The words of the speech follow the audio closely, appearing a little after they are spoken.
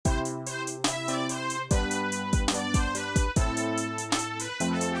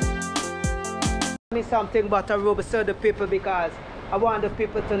me something about Aruba so the people, because I want the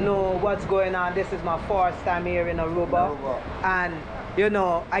people to know what's going on. This is my first time here in Aruba. And you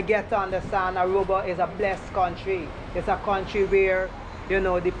know, I get to understand Aruba is a blessed country. It's a country where, you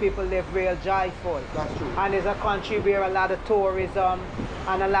know, the people live real joyful. That's true. And it's a country where a lot of tourism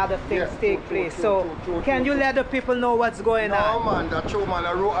and a lot of things take place. Can you let the people know what's going on? No, man, that's true, man.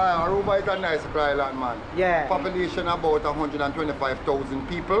 Aruba is a nice island, man. Yeah. Population about 125,000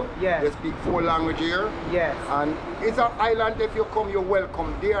 people. Yeah. They speak 4 languages here. Yes. And it's an island. If you come, you're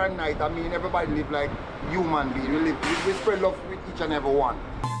welcome day and night. I mean, everybody live like human beings. We spread love with each and every one.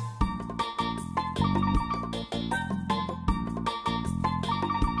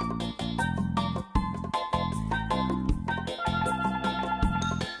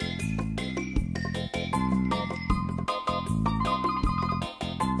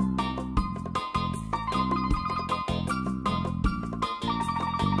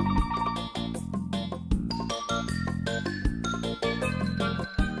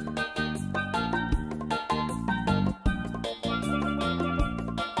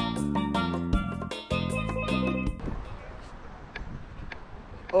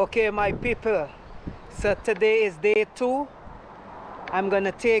 Okay, my people, so today is day 2. I'm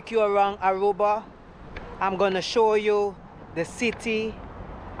gonna take you around Aruba. I'm gonna show you the city.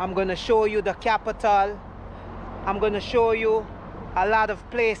 I'm gonna show you the capital. I'm gonna show you a lot of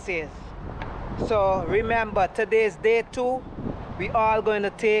places. So remember, today is day 2. We all going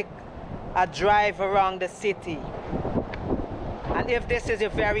to take a drive around the city. And if this is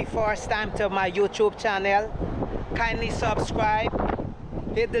your very first time to my YouTube channel, kindly subscribe.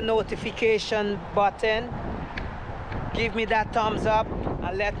 Hit the notification button, give me that thumbs up,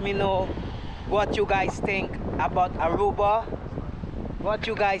 and let me know what you guys think about Aruba, what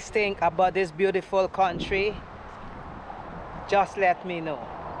you guys think about this beautiful country. Just let me know.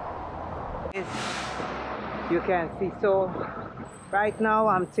 You can see, so right now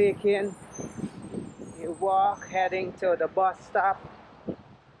I'm taking a walk heading to the bus stop,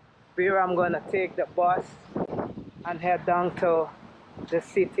 where I'm gonna take the bus and head down to the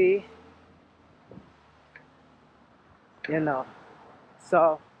city, you know.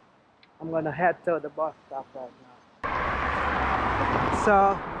 So I'm gonna head to the bus stop right now.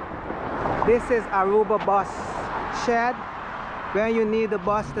 So this is Aruba bus shed, where you need the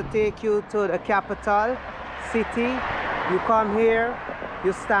bus to take you to the capital city. You come here,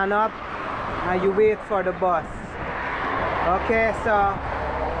 you stand up, and you wait for the bus. Okay, so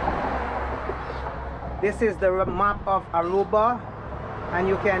this is the map of Aruba, and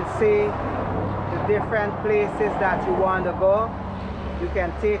you can see the different places that you want to go. You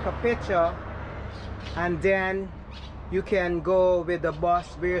can take a picture, and then you can go with the bus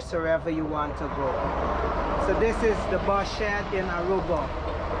wherever you want to go. So this is the bus shed in Aruba.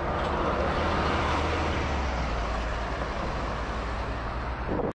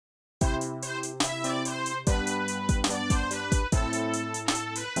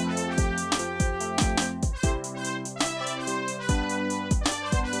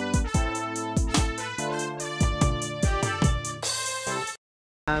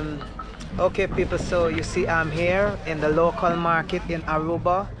 Okay people, so you see I'm here in the local market in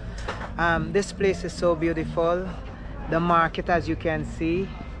Aruba. This place is so beautiful. The market, as you can see,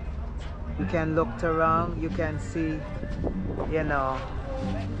 you can look around, you can see, you know,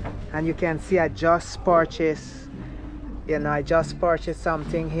 and you can see I just purchased, you know, I just purchased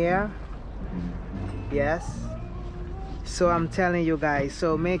something here. Yes. So I'm telling you guys,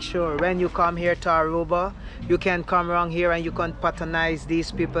 so make sure when you come here to Aruba, you can come around here and you can patronize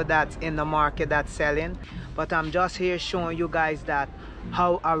these people that's in the market that's selling. But I'm just here showing you guys that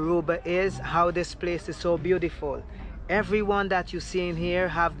how Aruba is, how this place is so beautiful. Everyone that you see in here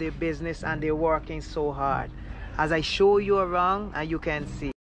have their business and they're working so hard. As I show you around, and you can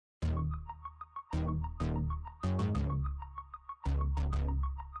see.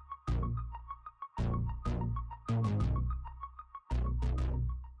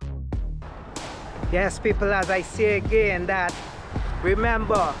 Yes, people, as I say again, that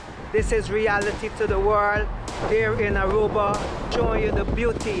remember, this is reality to the world here in Aruba, showing you the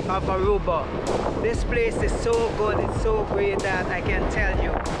beauty of Aruba. This place is so good, it's so great that I can tell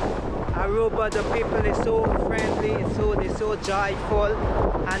you. Aruba, the people is so friendly, they're so joyful,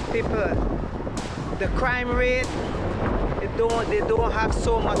 and people, the crime rate, they don't have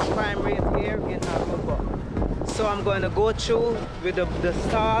so much crime rate here in Aruba. So I'm going to go through with the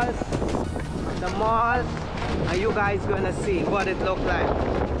stores, the malls, and you guys gonna see what it look like.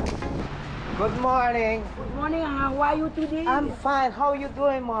 Good morning. Good morning. How are you today? I'm fine. How you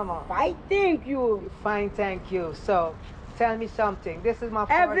doing, Mama? Fine, thank you. Fine, thank you. So, tell me something. This is my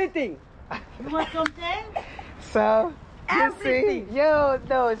first... Everything. You want something? So, you Everything. see, yo,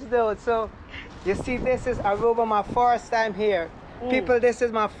 no. So, you see, this is Aruba, my first time here. People, this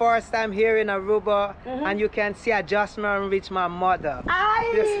is my first time here in Aruba, and you can see I just reached my mother.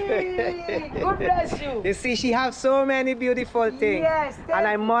 Aye, God bless you. You see, she has so many beautiful things. Yes, and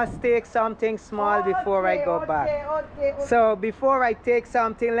I must take something small before I go back. Okay. So before I take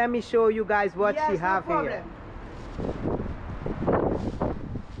something, let me show you guys what she have here.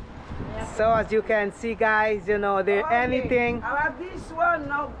 So as you can see, guys, you know, there anything. I have this one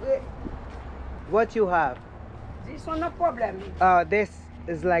now. What you have? This one, no problem. This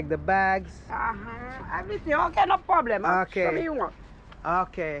is like the bags. Everything, okay, no problem. Okay. Show me you want.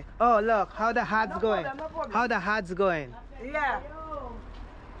 Okay. Oh, look, how the hat's going. No problem. How the hat's going. Yeah.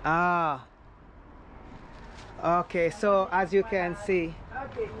 Ah. Okay, so as you can see,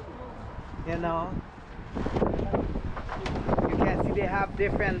 Okay. you know, you can see they have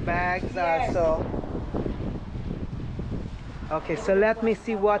different bags Yes. also. Okay, so let me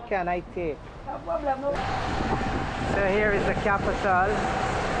see what can I take. No problem. No. So here is the capital.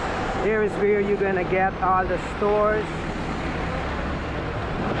 Here is where you're gonna get all the stores.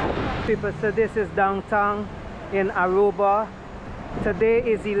 People, so this is downtown in Aruba. Today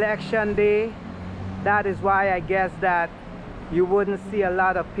is election day. That is why I guess that you wouldn't see a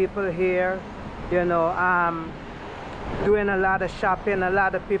lot of people here, you know, doing a lot of shopping. A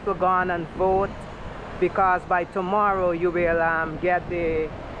lot of people gone and vote, because by tomorrow you will get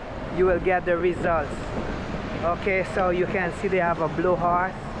the results. Okay, so you can see they have a blue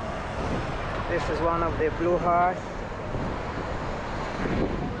horse. This is one of the blue horse.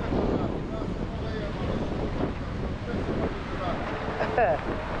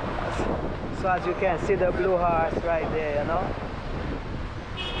 So as you can see the blue horse right there, you know.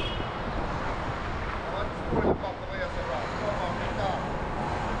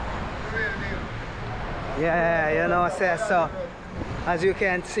 Yeah, you know, so as you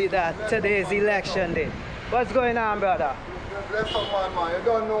can see that today is election day. What's going on, brother? Bless some man, you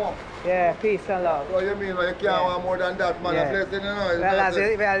don't know. Yeah, peace and love. What you mean? You can't want more than that, man. Yeah. A blessing,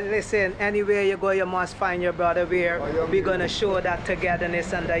 you know. Well, listen, anywhere you go, you must find your brother where we're going to show that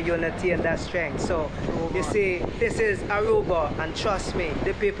togetherness and that unity and that strength. So, you see, this is Aruba, and trust me,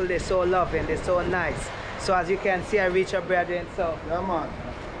 the people, they're so loving, they're so nice. So, as you can see, I reach a brethren, so. Yeah, man.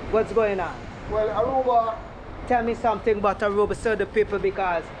 What's going on? Well, Aruba. Tell me something about Aruba, so the people,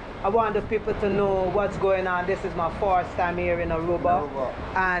 because I want the people to know what's going on. This is my first time here in Aruba.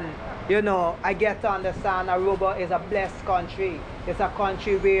 And you know, I get to understand Aruba is a blessed country. It's a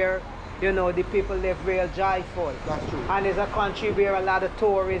country where, you know, the people live real joyful. That's true. And it's a country where a lot of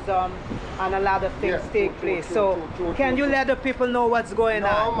tourism and a lot of things take place. Can you let the people know what's going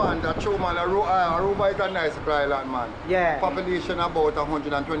on? No, man, that's true, man. Aruba is a nice island, man. Yeah. Population about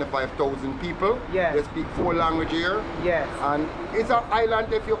 125,000 people. Yeah. They speak 4 languages here. Yes. And it's an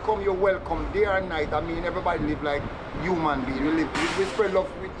island. If you come, you're welcome day and night. I mean, everybody live like human beings. We spread love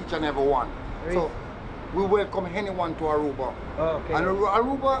with each and every one. Really? So we welcome anyone to Aruba. Okay. And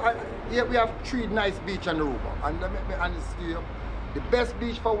Aruba, yeah, we have 3 nice beaches in Aruba. And let me honest to you, the best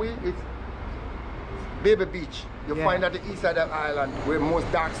beach for we is Baby Beach. You find at the east side of the island where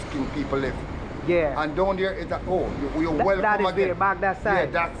most dark-skinned people live. Yeah. And down there is you're welcome that is again. where, back that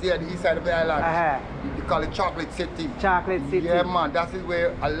side? Yeah, that's the east side of the island. You call it Chocolate City. Chocolate City. Yeah, man, that is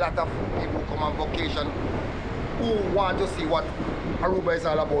where a lot of people come on vacation who want to see what Aruba is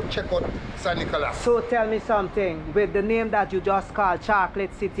all about. Check out San Nicolas. So tell me something, with the name that you just called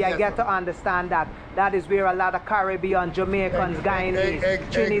Chocolate City, I get to understand that that is where a lot of Caribbean, Jamaicans, Guyanese,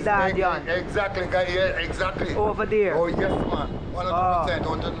 Trinidadians. Exactly, yeah, exactly. Over there. Oh, yes, man.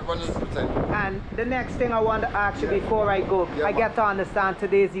 100%, 100%. And the next thing I want to ask you before I go, I get to understand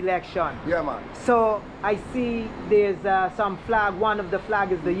today's election. Yeah, man. So I see there's some flag. One of the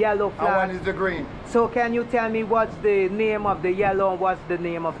flag is the yellow flag. And one is the green. So can you tell me what's the name of the yellow and what's the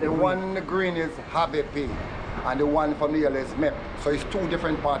name of the green? The one in the green is HABP, and the one from the yellow is MEP. So it's 2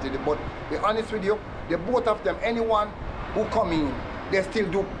 different parties. But to be honest with you, the both of them, anyone who come in, they still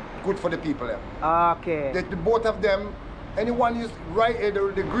do good for the people. Okay. The both of them, anyone is right,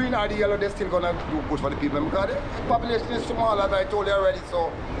 the green or the yellow, they're still gonna do good for the people. Because the population is small, as I told you already.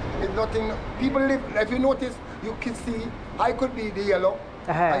 So it's nothing. People live. If you notice, you can see I could be the yellow.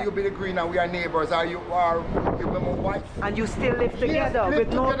 And you be the green, and we are neighbors, or you be my wife. And you still live together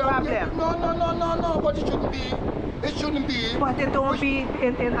with no problem? Yeah. No, but it shouldn't be. It shouldn't be. But it don't be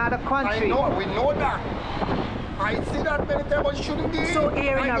in other countries. I know, we know that. I see that many times, but it shouldn't be. So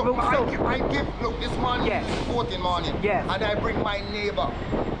here in Aruba, I give, look, this morning, 14 morning, and I bring my neighbor.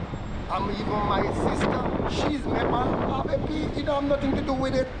 I'm even my sister. She's member of a P. You know, have nothing to do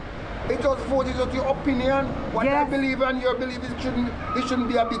with it. It just vote, it's just your opinion. What Yes. I believe and your belief, it shouldn't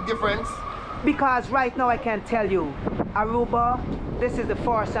be a big difference. Because right now I can tell you, Aruba, this is the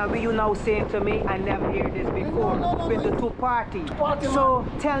first time you now saying to me, I never heard this before No, with no. the two party. Party, So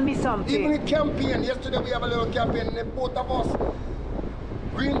tell me something. Even the campaign, yesterday we have a little campaign, and both of us,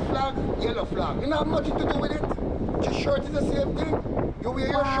 green flag, yellow flag. You know, have nothing to do with it. Your shirt is the same thing. You wear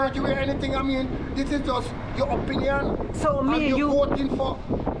your shirt, you wear anything. I mean, this is just your opinion. So and me, you're you voting for.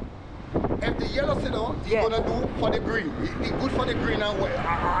 If the yellow sit down, he's Yeah. gonna do for the green. It's good for the green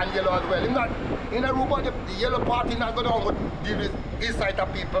and yellow as well. In Aruba, the yellow party not gonna deal with this side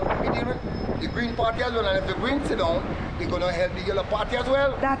of people. He deal with the green party as well. And if the green sit down, he's gonna help the yellow party as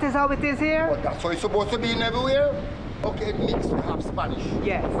well. that is how it is here? But that's how it's supposed to be in everywhere. Okay, it mixed. We have Spanish.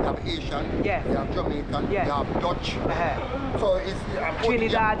 Yes. We have Asian. Yes. We have Jamaican. Yes. We have Dutch. Uh-huh. So it's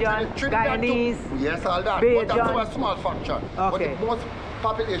Trinidadian, Guyanese, yes, all that. Bajan. But that's a small fraction. But Okay. the most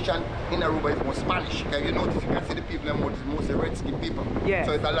population in Aruba is more Spanish. Can you notice? You can see the people are mostly red-skinned people. Yes.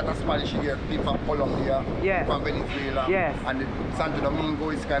 So it's a lot of Spanish here. People from Colombia, Yes. from Venezuela, Yes. and the Santo Domingo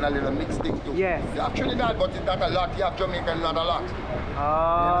is kind of a little mixed thing too. Yes. You have Trinidad, but it's not a lot. You have Jamaican, not a lot.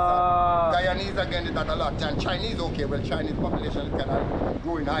 Oh. Guyanese again is not a lot, and Chinese okay. Well, Chinese population is kind of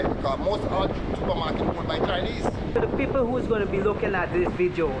growing high because most all supermarkets owned by Chinese. The people who's going to be looking at this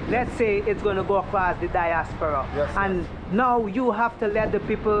video, let's say it's going to go across the diaspora, Yes, and now you have to let the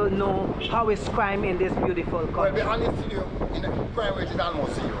people know how is crime in this beautiful Well, country. be honest with you, in the crime rate is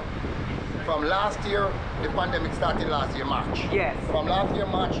almost zero. From last year, the pandemic started last year, March. Yes. From last year,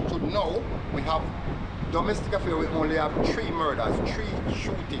 March to now, we have domestic affair, we only have 3 murders, 3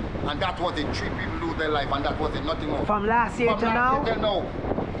 shootings, and that was it. 3 people lose their life, and that was it, nothing more. From last year to now? Till now.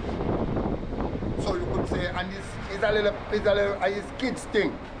 So you could say, and it's a little, it's kids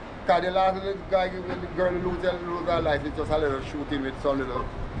thing. Because the last little guy, the girl lose her life, it's just a little shooting with some little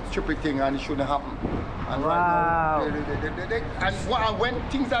stupid thing, and it shouldn't happen. And Wow. right now, and when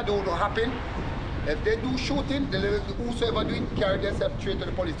things are going to happen, if they do shooting, whosoever do it, carry themselves straight to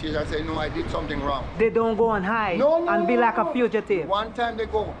the police station and say, no, I did something wrong. They don't go and hide No, and be like a no. fugitive. One time they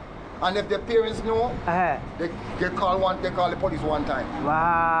go, and if the parents know, Uh-huh. they call the police one time.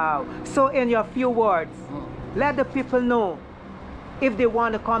 Wow. So in your few words, let the people know if they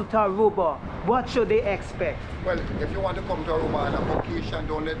want to come to Aruba, what should they expect? Well, if you want to come to Aruba on a vacation,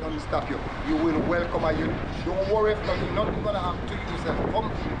 don't let them stop you. You will welcome you. Don't worry if nothing gonna happen to you. So come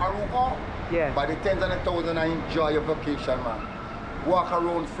to Aruba. Yeah. By the tens and the thousands and enjoy your vacation, man. Walk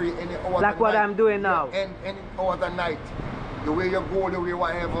around free any hours. Like what I'm doing now. Any hours at night. The way you go, the way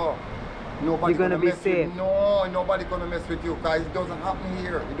whatever. Nobody You're gonna be mess safe. with you. No, nobody gonna mess with you because it doesn't happen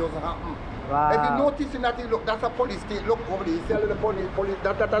here. It doesn't happen. Wow. If you notice in that, look, that's a police station. Look over there. You see a little police.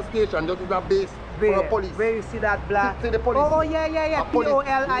 That's a station. That is a base for a police. Where you see that black? See the police. Oh, yeah. A police-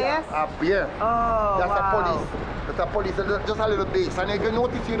 P-O-L-I-S? Yeah. Oh, That's wow. a police. That's a police. That's just a little base. And if you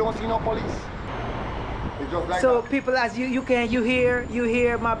notice, you don't see no police. It's just like So that. people, as you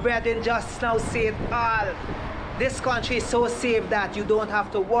hear my brethren just now say it all. This country is so safe that you don't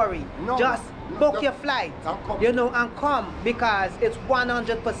have to worry. No, just no, book no. your flight, And come. you know, and come because it's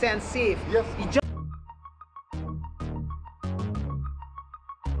 100% safe. Yes. You just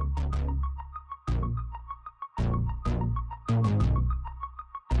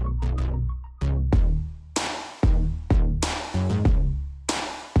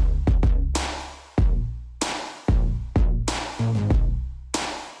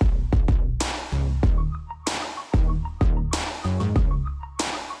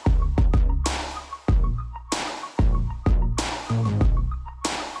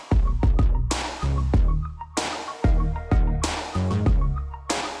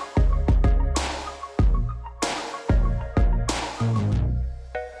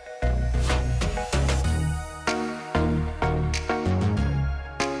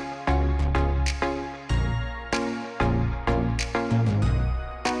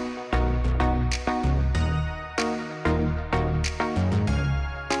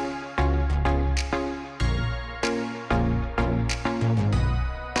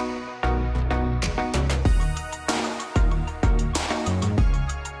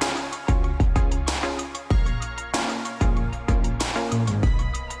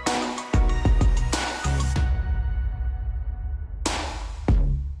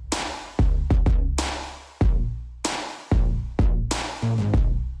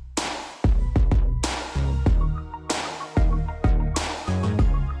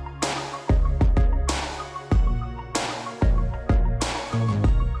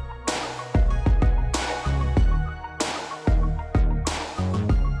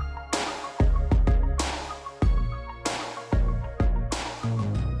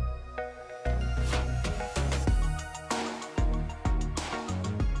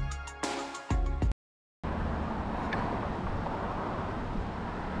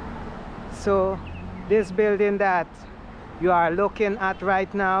so this building that you are looking at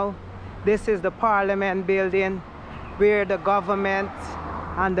right now, this is the Parliament building where the government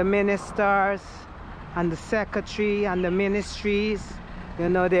and the ministers and the secretary and the ministries, you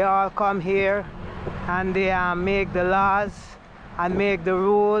know, they all come here and they make the laws and make the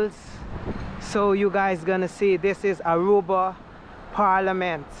rules. So you guys gonna see this is ARUBA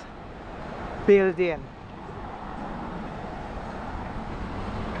Parliament building.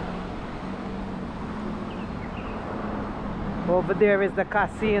 Over there is the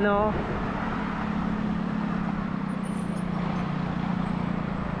casino.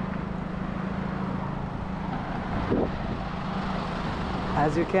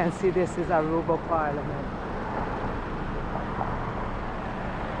 As you can see, this is ARUBA Parliament.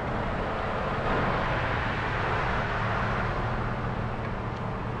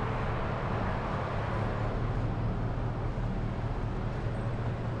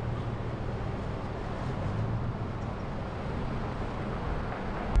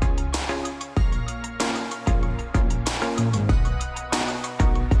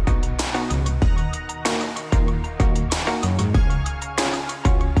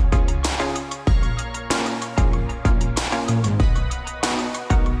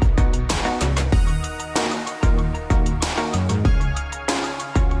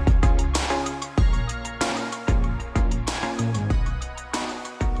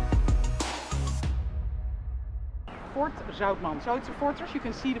 Fort Zoutman. So it's a fortress. You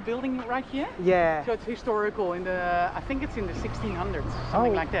can see the building right here. Yeah. So it's historical in the, I think it's in the 1600s,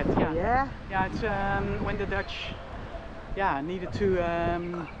 something like that. Yeah. Yeah. Yeah. It's when the Dutch, needed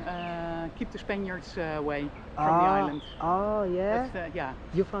to keep the Spaniards away from the island. Oh yeah. That's, yeah.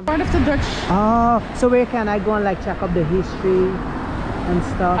 You from? Part of the Dutch. Oh, so where can I go and like check up the history and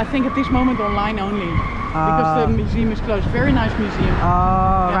stuff? I think at this moment online only, because the museum is closed. Very nice museum.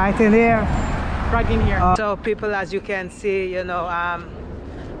 Oh, Yeah. right in here. Right in here. So people, as you can see, you know,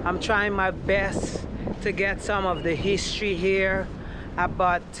 I'm trying my best to get some of the history here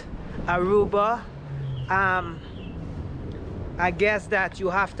about Aruba. I guess that you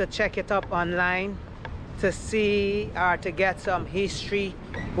have to check it up online to see or to get some history,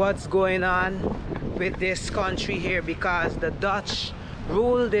 what's going on with this country here, because the Dutch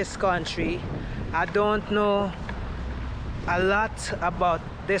rule this country. I don't know a lot about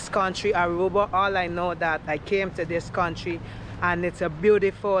this country, Aruba. All I know that I came to this country and it's a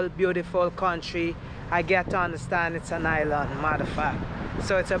beautiful, beautiful country. I get to understand it's an island, matter of fact.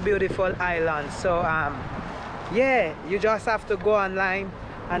 So it's a beautiful island. So yeah, you just have to go online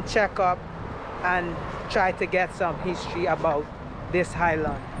and check up and try to get some history about this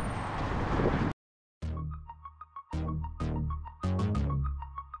island.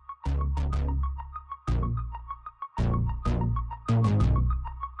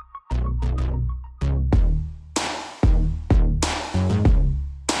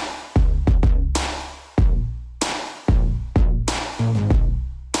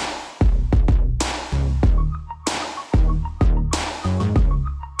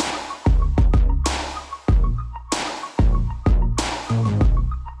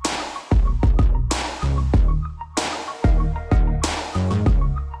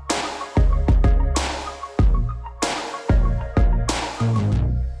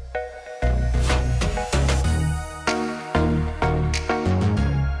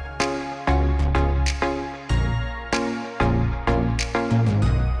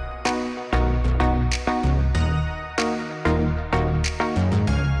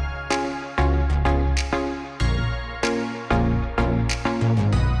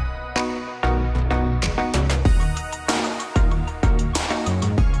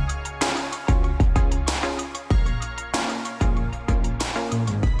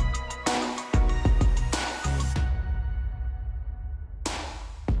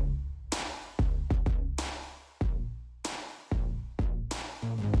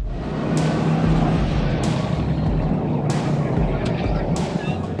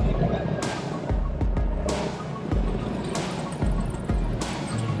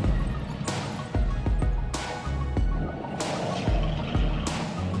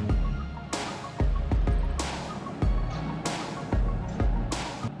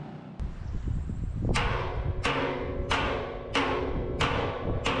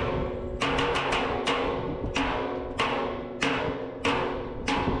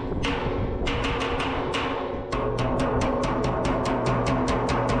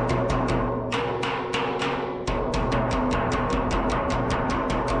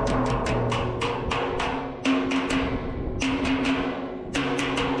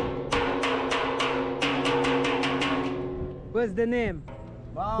 What's the name?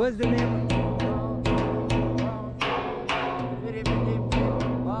 What's the name?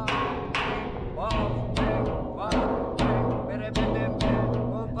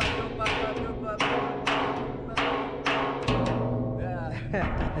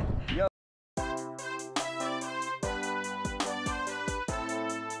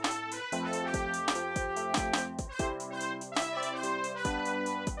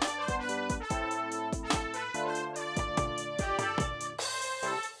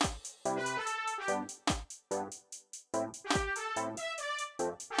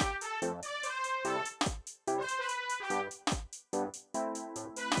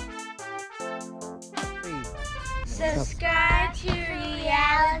 Subscribe to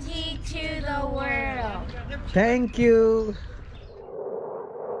Reality to the World. Thank you.